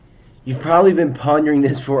You've probably been pondering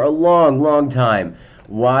this for a long, long time.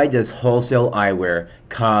 Why does wholesale eyewear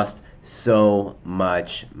cost so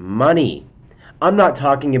much money? I'm not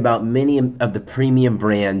talking about many of the premium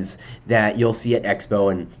brands that you'll see at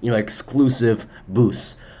Expo and exclusive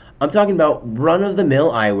booths. I'm talking about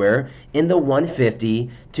run-of-the-mill eyewear in the 150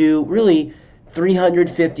 to really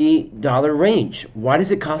 $350 range. Why does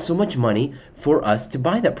it cost so much money for us to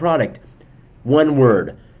buy that product? One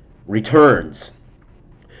word: returns.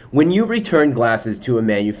 When you return glasses to a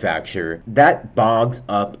manufacturer, that bogs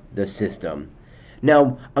up the system.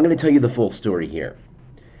 Now, I'm going to tell you the full story here.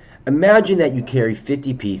 Imagine that you carry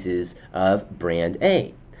 50 pieces of brand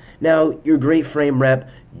A. Now, your great frame rep,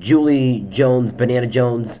 Julie Jones, Banana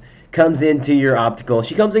Jones, comes into your optical.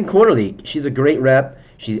 She comes in quarterly. She's a great rep.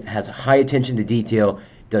 She has high attention to detail,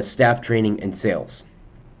 does staff training and sales.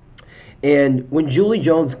 And when Julie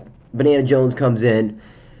Jones, Banana Jones comes in,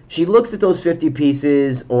 she looks at those 50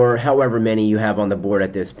 pieces or however many you have on the board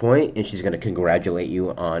at this point, and she's going to congratulate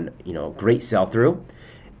you on, great sell-through.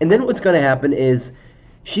 And then what's going to happen is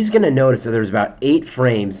she's going to notice that there's about 8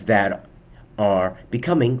 frames that are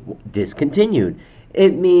becoming discontinued.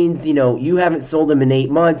 It means, you haven't sold them in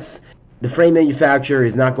 8 months. The frame manufacturer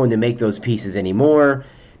is not going to make those pieces anymore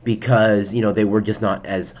because, they were just not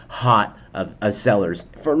as hot as sellers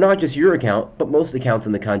for not just your account, but most accounts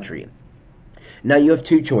in the country. Now you have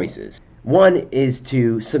 2 choices. One is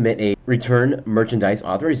to submit a return merchandise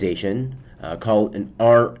authorization called an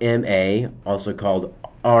RMA, also called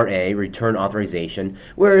RA, return authorization,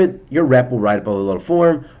 where your rep will write up a little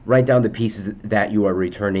form, write down the pieces that you are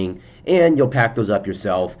returning, and you'll pack those up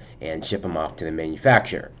yourself and ship them off to the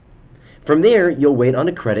manufacturer. From there, you'll wait on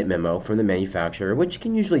a credit memo from the manufacturer, which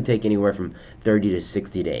can usually take anywhere from 30 to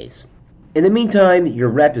 60 days. In the meantime, your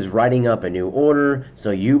rep is writing up a new order,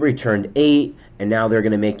 so you returned 8, and now they're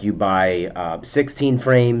going to make you buy 16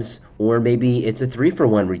 frames, or maybe it's a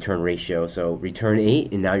 3-for-1 return ratio, so return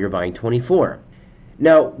 8, and now you're buying 24.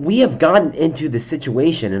 Now, we have gotten into the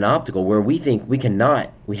situation in optical where we think we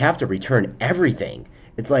have to return everything.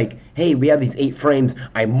 It's like, hey, we have these 8 frames,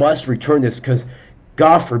 I must return this because,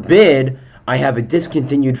 God forbid, I have a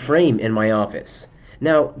discontinued frame in my office.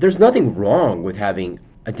 Now, there's nothing wrong with having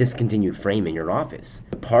a discontinued frame in your office.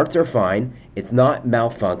 The parts are fine, it's not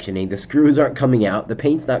malfunctioning, the screws aren't coming out, the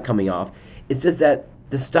paint's not coming off. It's just that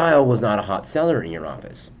the style was not a hot seller in your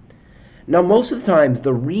office. Now, most of the times,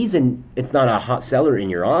 the reason it's not a hot seller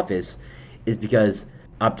in your office is because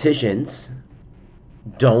opticians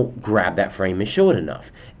don't grab that frame and show it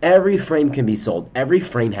enough. Every frame can be sold. Every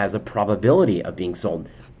frame has a probability of being sold.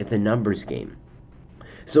 It's a numbers game.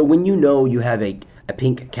 So when you have a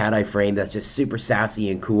pink cat eye frame that's just super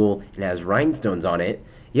sassy and cool and has rhinestones on it,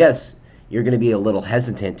 yes, you're going to be a little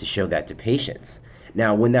hesitant to show that to patients.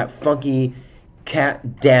 Now, when that funky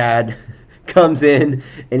cat dad comes in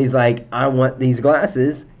and he's like, I want these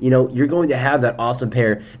glasses, you're going to have that awesome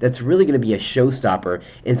pair that's really going to be a showstopper, and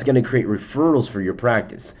it's going to create referrals for your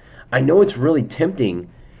practice. I know it's really tempting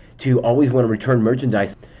to always want to return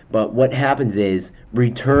merchandise, but what happens is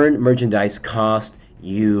return merchandise costs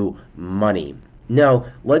you money. Now,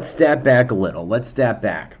 let's step back a little. Discontinued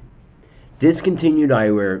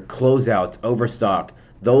eyewear, closeouts, overstock,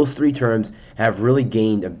 those 3 terms have really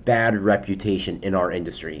gained a bad reputation in our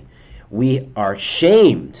industry. We are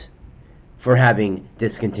shamed for having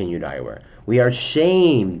discontinued eyewear. We are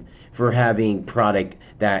shamed for having product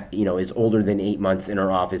that is older than 8 months in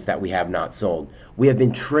our office that we have not sold. We have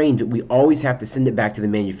been trained that we always have to send it back to the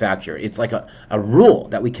manufacturer. It's like a rule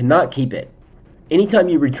that we cannot keep it. Anytime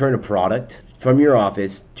you return a product from your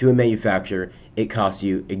office to a manufacturer, it costs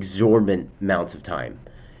you exorbitant amounts of time.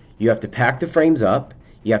 You have to pack the frames up,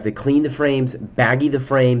 you have to clean the frames, baggy the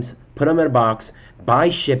frames, put them in a box, buy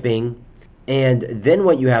shipping, and then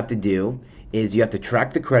what you have to do is you have to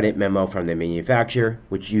track the credit memo from the manufacturer,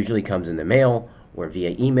 which usually comes in the mail or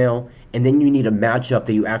via email, and then you need to match up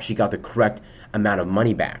that you actually got the correct amount of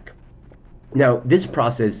money back. Now, this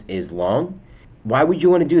process is long. Why would you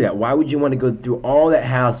want to do that? Why would you want to go through all that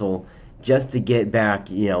hassle just to get back,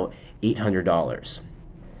 $800?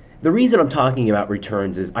 The reason I'm talking about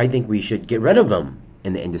returns is I think we should get rid of them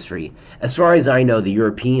in the industry. As far as I know, the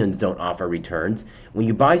Europeans don't offer returns. When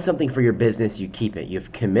you buy something for your business, you keep it.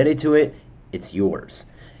 You've committed to it, it's yours.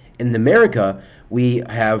 In America, we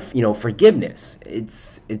have, forgiveness.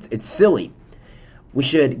 It's silly. We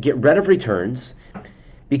should get rid of returns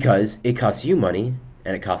because it costs you money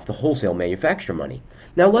and it costs the wholesale manufacturer money.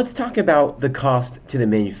 Now let's talk about the cost to the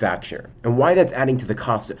manufacturer and why that's adding to the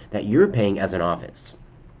cost that you're paying as an office.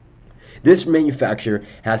 This manufacturer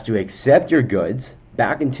has to accept your goods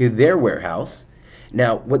back into their warehouse.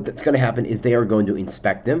 Now, what's going to happen is they are going to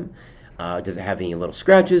inspect them. Does it have any little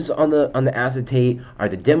scratches on the acetate? Are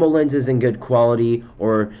the demo lenses in good quality,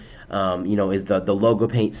 or is the logo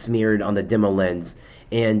paint smeared on the demo lens?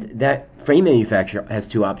 And that frame manufacturer has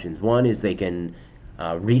two options. One is they can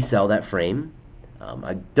resell that frame.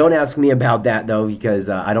 Don't ask me about that though, because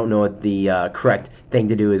I don't know what the correct thing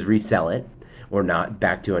to do is resell it or not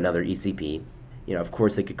back to another ECP. Of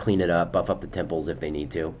course they could clean it up, buff up the temples if they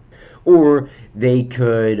need to, or they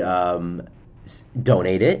could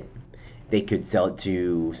donate it. They could sell it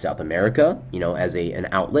to South America, as an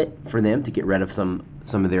outlet for them to get rid of some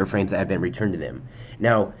of their frames that have been returned to them.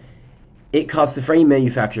 Now, it costs the frame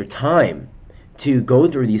manufacturer time to go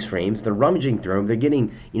through these frames. They're rummaging through them. They're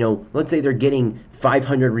getting, let's say they're getting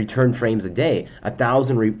 500 return frames a day,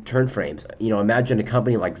 1,000 return frames. Imagine a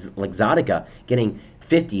company like Exotica getting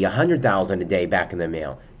 50, 100,000 a day back in the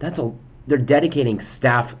mail. They're dedicating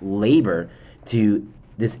staff labor to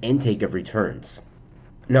this intake of returns.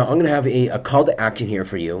 Now, I'm going to have a call to action here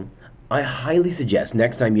for you. I highly suggest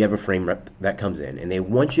next time you have a frame rep that comes in and they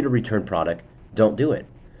want you to return product, don't do it.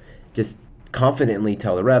 Just confidently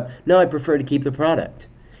tell the rep, no, I prefer to keep the product.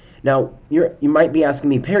 Now, you might be asking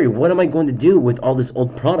me, Perry, what am I going to do with all this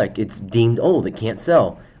old product? It's deemed old, it can't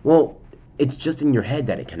sell. Well, it's just in your head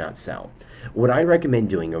that it cannot sell. What I recommend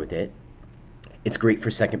doing with it, it's great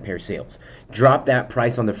for second pair sales. Drop that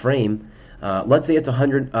price on the frame. Let's say it's a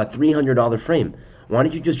 $300 frame. Why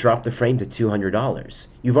don't you just drop the frame to $200?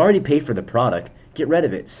 You've already paid for the product. Get rid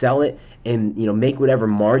of it, sell it, and make whatever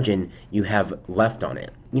margin you have left on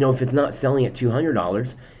it. If it's not selling at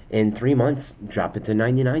 $200 in 3 months, drop it to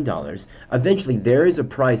 $99. Eventually, there is a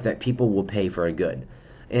price that people will pay for a good.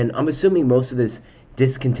 And I'm assuming most of this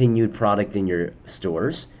discontinued product in your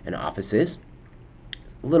stores and offices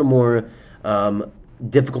is a little more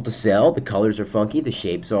difficult to sell. The colors are funky, the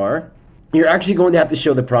shapes are. You're actually going to have to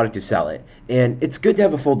show the product to sell it. And it's good to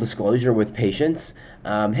have a full disclosure with patients.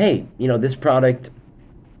 Hey, this product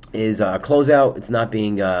is a closeout. It's not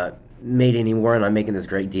being made anymore, and I'm making this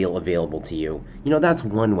great deal available to you. That's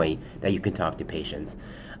one way that you can talk to patients.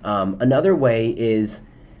 Another way is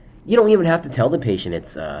you don't even have to tell the patient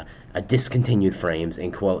it's a discontinued frames,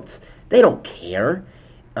 in quotes. They don't care.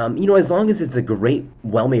 As long as it's a great,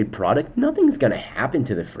 well-made product, nothing's going to happen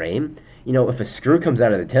to the frame. If a screw comes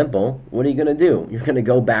out of the temple, what are you going to do? You're going to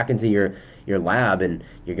go back into your lab and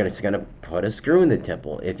you're just going to put a screw in the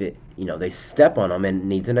temple. If they step on them and it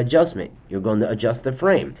needs an adjustment, you're going to adjust the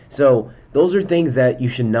frame. So those are things that you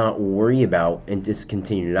should not worry about in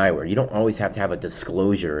discontinued eyewear. You don't always have to have a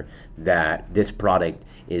disclosure that this product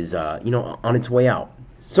is, on its way out.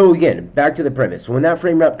 So again, back to the premise. When that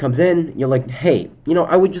frame rep comes in, you're like, hey,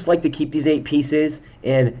 I would just like to keep these 8 pieces.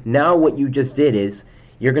 And now what you just did is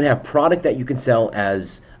you're going to have product that you can sell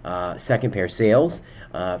as second pair sales.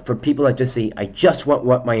 For people that just say, I just want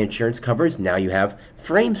what my insurance covers, now you have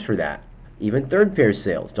frames for that. Even third pair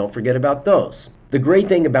sales, don't forget about those. The great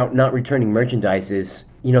thing about not returning merchandise is,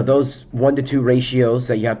 those 1-to-2 ratios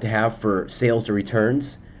that you have to have for sales to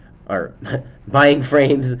returns, or buying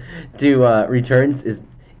frames to returns, is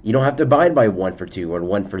you don't have to buy 1 for 2 or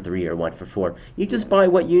 1 for 3 or 1 for 4. You just buy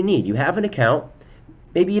what you need. You have an account.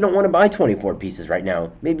 Maybe you don't want to buy 24 pieces right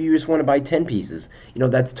now. Maybe you just want to buy 10 pieces.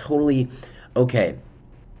 That's totally okay.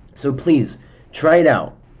 So please, try it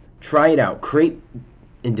out. Try it out. Create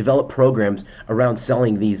and develop programs around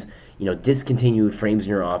selling these, discontinued frames in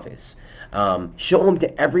your office. Show them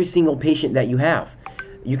to every single patient that you have.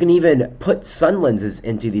 You can even put sun lenses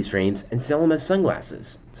into these frames and sell them as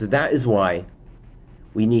sunglasses. So that is why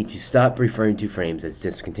we need to stop referring to frames as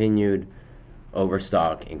discontinued,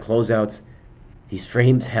 overstock, and closeouts. These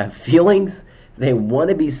frames have feelings. They want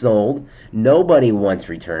to be sold. Nobody wants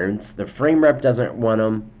returns. The frame rep doesn't want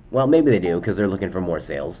them. Well, maybe they do because they're looking for more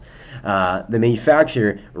sales. The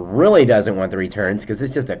manufacturer really doesn't want the returns because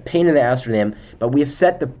it's just a pain in the ass for them. But we have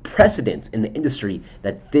set the precedent in the industry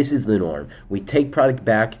that this is the norm. We take product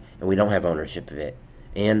back and we don't have ownership of it.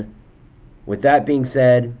 And with that being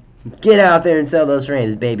said, get out there and sell those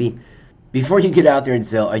frames, baby. Before you get out there and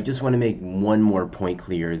sell, I just want to make one more point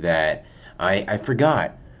clear that I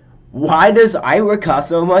forgot. Why does eyewear cost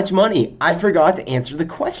so much money? I forgot to answer the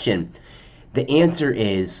question. The answer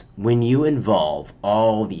is when you involve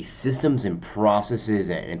all these systems and processes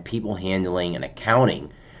and people handling and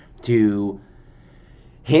accounting to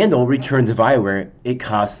handle returns of eyewear, it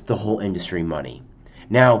costs the whole industry money.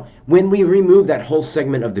 Now, when we remove that whole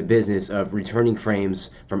segment of the business of returning frames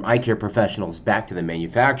from eye care professionals back to the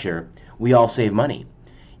manufacturer, we all save money.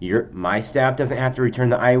 My staff doesn't have to return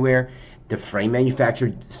the eyewear. The frame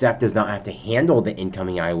manufacturer staff does not have to handle the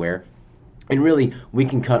incoming eyewear. And really, we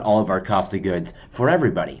can cut all of our cost of goods for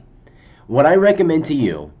everybody. What I recommend to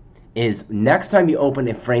you is next time you open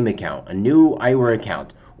a frame account, a new eyewear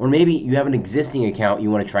account, or maybe you have an existing account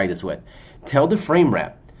you want to try this with, tell the frame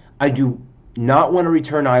rep, I do not want to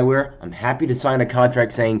return eyewear. I'm happy to sign a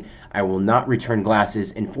contract saying I will not return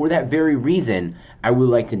glasses, and for that very reason, I would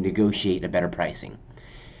like to negotiate a better pricing.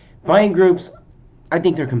 Buying groups, I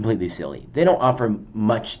think they're completely silly. They don't offer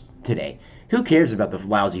much today. Who cares about the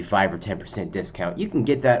lousy 5 or 10% discount? You can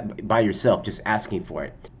get that by yourself just asking for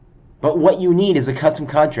it. But what you need is a custom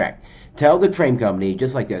contract. Tell the frame company,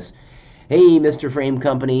 just like this, hey, Mr. Frame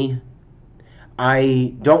Company,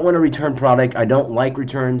 I don't want to return product. I don't like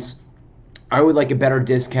returns. I would like a better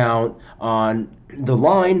discount on the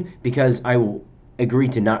line because I will agree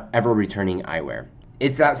to not ever returning eyewear.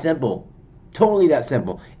 It's that simple. Totally that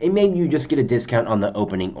simple. And maybe you just get a discount on the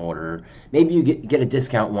opening order. Maybe you get a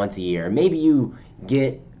discount once a year. Maybe you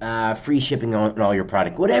get free shipping on all your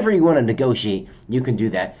product. Whatever you want to negotiate, you can do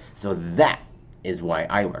that. So that is why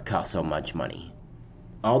eyewear costs so much money.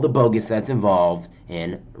 All the bogus that's involved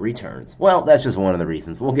in returns. Well, that's just one of the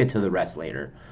reasons. We'll get to the rest later.